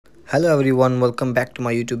Hello everyone, welcome back to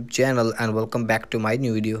my YouTube channel and welcome back to my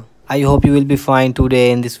new video. I hope you will be fine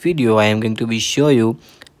today. In this video I am going to be show you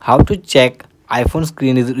how to check iPhone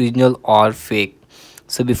screen is original or fake.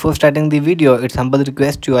 So before starting the video, it's humble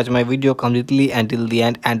request to watch my video completely until the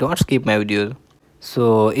end and don't skip my videos.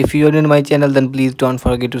 So if you are new to my channel, then please don't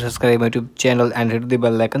forget to subscribe my YouTube channel and hit the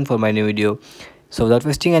bell icon for my new video. So without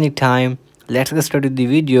wasting any time, let's get started with the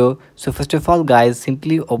video. So first of all guys,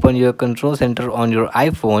 simply open your control center on your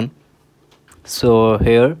iPhone. So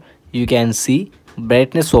here you can see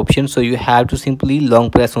brightness option, so you have to simply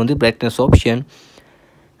long press on the brightness option,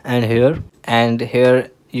 and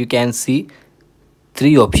here you can see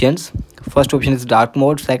three options. First option is dark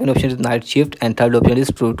mode, second option is night shift, and third option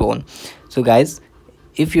is true tone. So guys,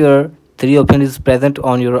 if your three option is present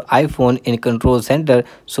on your iPhone in control center,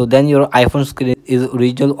 so then your iPhone screen is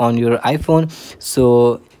original on your iPhone.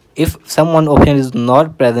 So if someone option is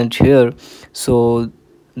not present here, so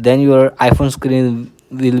then your iPhone screen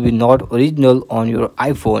will be not original on your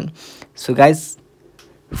iPhone. So guys,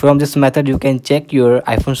 from this method you can check your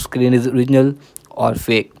iPhone screen is original or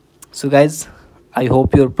fake. So guys, I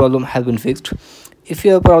hope your problem has been fixed. If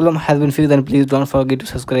your problem has been fixed, then please don't forget to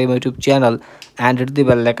subscribe my YouTube channel and hit the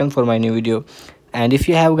bell icon for my new video. And if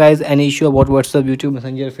you have guys any issue about WhatsApp, YouTube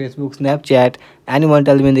Messenger, Facebook, Snapchat, anyone,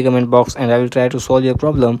 tell me in the comment box and I will try to solve your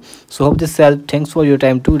problem. So hope this helped. Thanks for your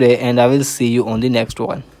time today and I will see you on the next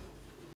one.